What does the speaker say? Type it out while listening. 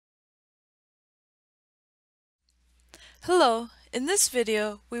Hello! In this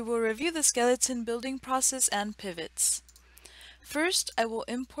video, we will review the skeleton building process and pivots. First, I will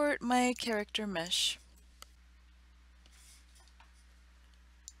import my character mesh.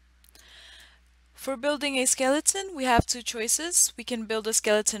 For building a skeleton, we have two choices. We can build a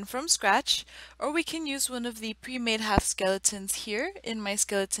skeleton from scratch, or we can use one of the pre-made half skeletons here in my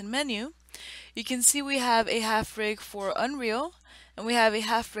skeleton menu. You can see we have a half rig for Unreal, and we have a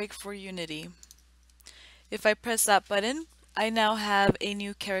half rig for Unity. If I press that button, I now have a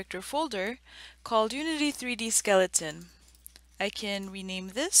new character folder called Unity 3D Skeleton. I can rename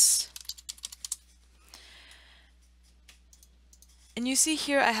this. And you see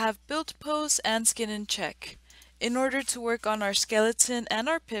here I have build pose and skin in check. In order to work on our skeleton and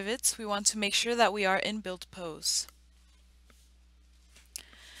our pivots, we want to make sure that we are in build pose.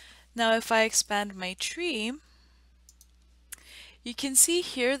 Now if I expand my tree, you can see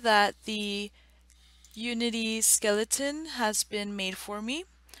here that the Unity skeleton has been made for me.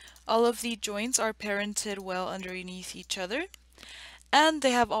 All of the joints are parented well underneath each other, and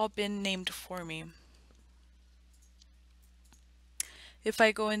they have all been named for me. If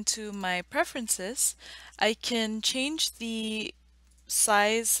I go into my preferences, I can change the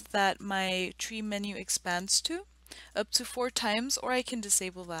size that my tree menu expands to up to 4 times, or I can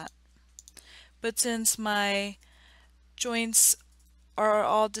disable that. But since my joints are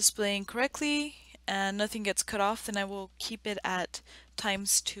all displaying correctly and nothing gets cut off, then I will keep it at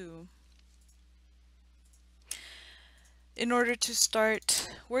 ×2. In order to start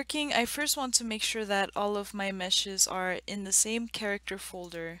working, I first want to make sure that all of my meshes are in the same character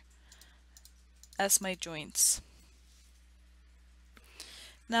folder as my joints.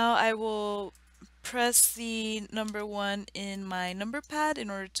 Now I will press the number 1 in my number pad in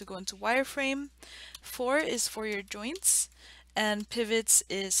order to go into wireframe. 4 is for your joints, and pivots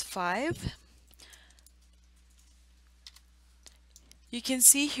is 5. You can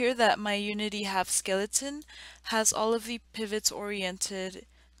see here that my Unity half skeleton has all of the pivots oriented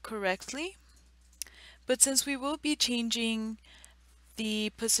correctly. But since we will be changing the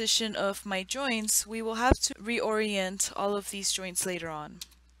position of my joints, we will have to reorient all of these joints later on.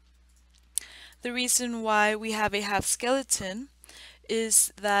 The reason why we have a half skeleton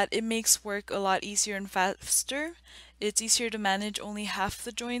is that it makes work a lot easier and faster. It's easier to manage only half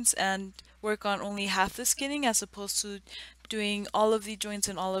the joints and work on only half the skinning as opposed to doing all of the joints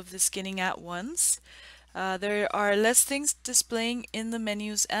and all of the skinning at once. There are less things displaying in the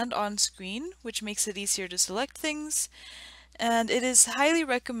menus and on screen, which makes it easier to select things, and it is highly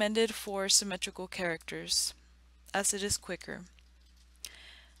recommended for symmetrical characters, as it is quicker.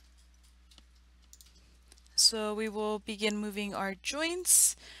 So we will begin moving our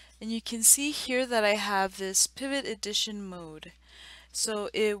joints, and you can see here that I have this pivot addition mode. So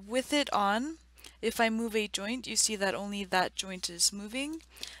with it on, if I move a joint, you see that only that joint is moving.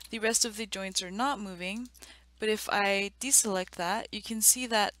 The rest of the joints are not moving, but if I deselect that, you can see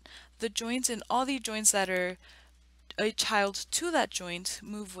that the joints and all the joints that are a child to that joint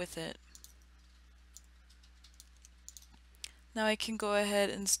move with it. Now I can go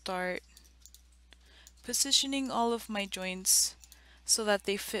ahead and start positioning all of my joints so that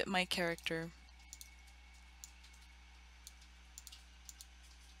they fit my character.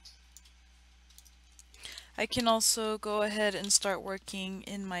 I can also go ahead and start working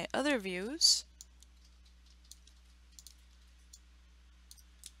in my other views.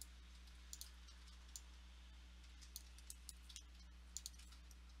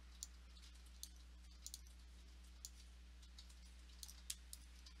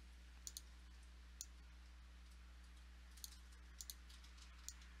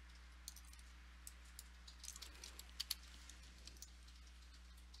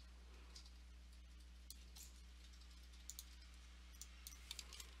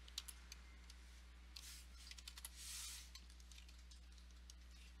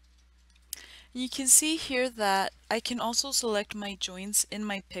 You can see here that I can also select my joints in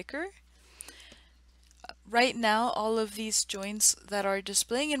my picker. Right now, all of these joints that are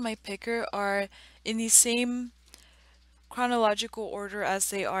displaying in my picker are in the same chronological order as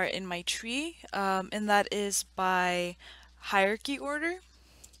they are in my tree, and that is by hierarchy order.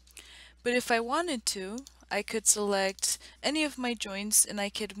 But if I wanted to, I could select any of my joints and I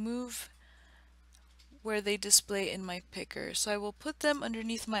could move where they display in my picker. So I will put them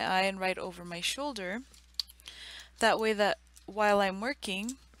underneath my eye and right over my shoulder. That way that while I'm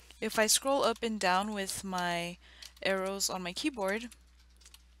working, if I scroll up and down with my arrows on my keyboard,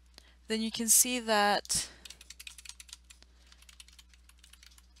 then you can see that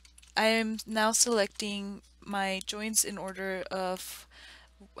I am now selecting my joints in order of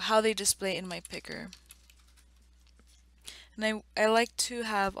how they display in my picker. And I like to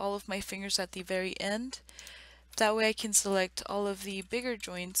have all of my fingers at the very end. That way I can select all of the bigger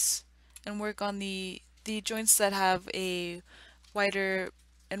joints and work on the joints that have a wider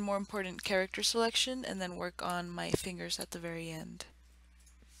and more important character selection, and then work on my fingers at the very end.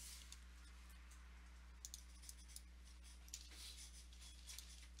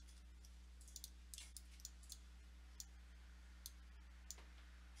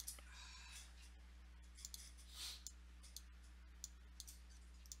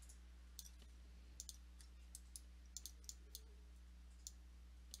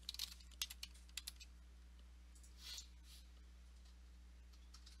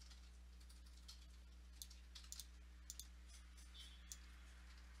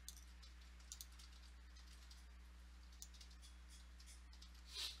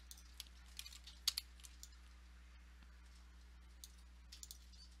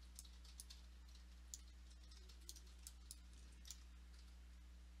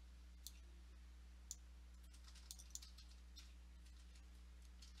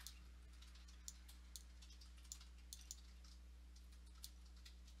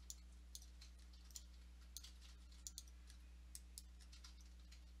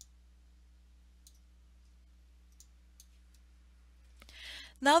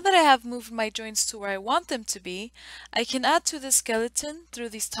 Now that I have moved my joints to where I want them to be, I can add to the skeleton through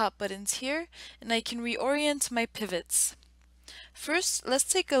these top buttons here, and I can reorient my pivots. First, let's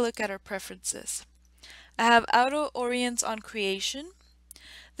take a look at our preferences. I have auto orient on creation.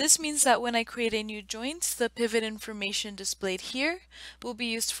 This means that when I create a new joint, the pivot information displayed here will be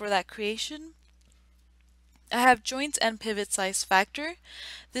used for that creation. I have joint and pivot size factor.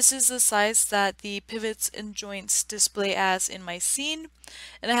 This is the size that the pivots and joints display as in my scene.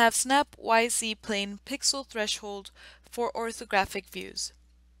 And I have snap YZ plane pixel threshold for orthographic views.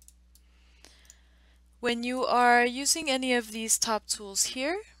 When you are using any of these top tools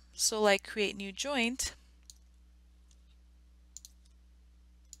here, so like create new joint,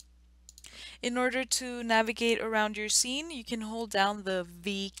 in order to navigate around your scene, you can hold down the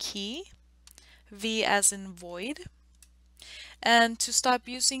V key, V as in void. And to stop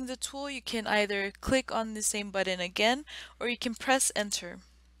using the tool, you can either click on the same button again, or you can press enter.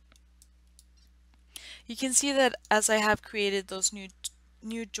 You can see that as I have created those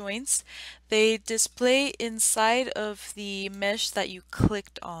new joints, they display inside of the mesh that you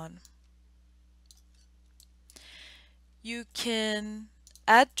clicked on. You can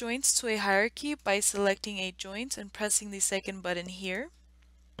add joints to a hierarchy by selecting a joint and pressing the second button here.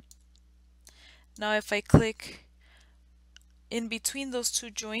 Now if I click in between those two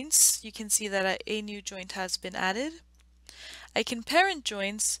joints, you can see that a new joint has been added. I can parent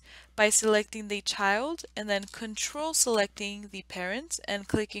joints by selecting the child and then control selecting the parent and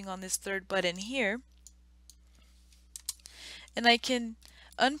clicking on this third button here. And I can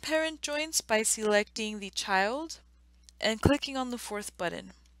unparent joints by selecting the child and clicking on the fourth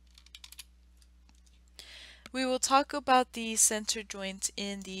button. We will talk about the center joint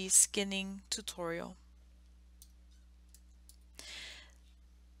in the skinning tutorial.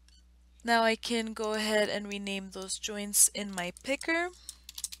 Now I can go ahead and rename those joints in my picker.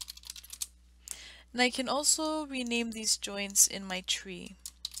 And I can also rename these joints in my tree.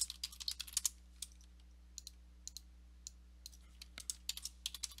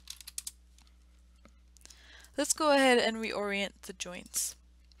 Let's go ahead and reorient the joints.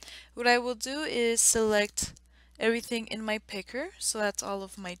 What I will do is select everything in my picker, so that's all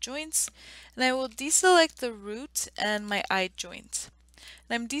of my joints, and I will deselect the root and my eye joint.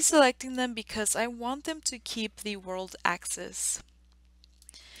 And I'm deselecting them because I want them to keep the world axis.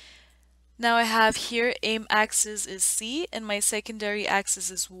 Now I have here aim axis is C and my secondary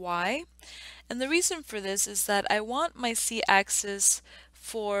axis is Y. And the reason for this is that I want my C axis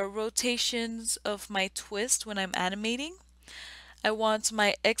for rotations of my twist when I'm animating. I want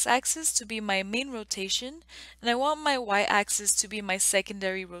my x-axis to be my main rotation, and I want my y-axis to be my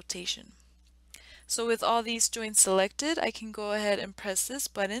secondary rotation. So with all these joints selected, I can go ahead and press this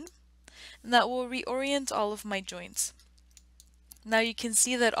button, and that will reorient all of my joints. Now you can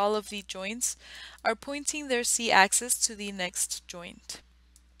see that all of the joints are pointing their c-axis to the next joint.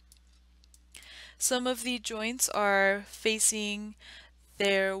 Some of the joints are facing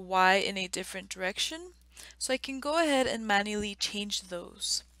their y in a different direction, so I can go ahead and manually change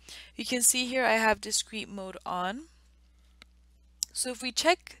those. You can see here I have discrete mode on. So if we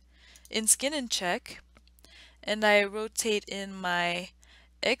check in skin and check, and I rotate in my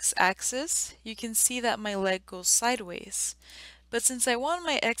x-axis, you can see that my leg goes sideways. But since I want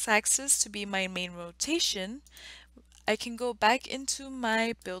my x-axis to be my main rotation, I can go back into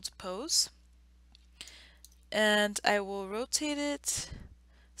my build pose, and I will rotate it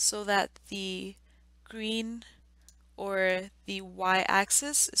so that the green or the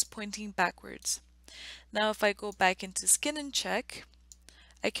y-axis is pointing backwards. Now if I go back into skin and check,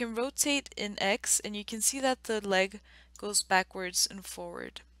 I can rotate in X and you can see that the leg goes backwards and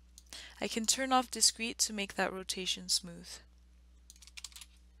forward. I can turn off discrete to make that rotation smooth.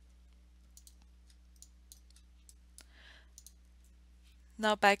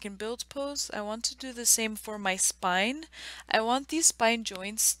 Now back in build pose, I want to do the same for my spine. I want these spine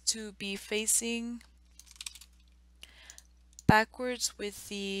joints to be facing backwards with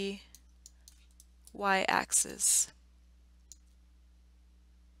the y-axis.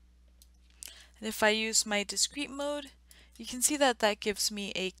 And if I use my discrete mode, you can see that that gives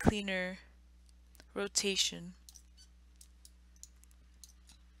me a cleaner rotation.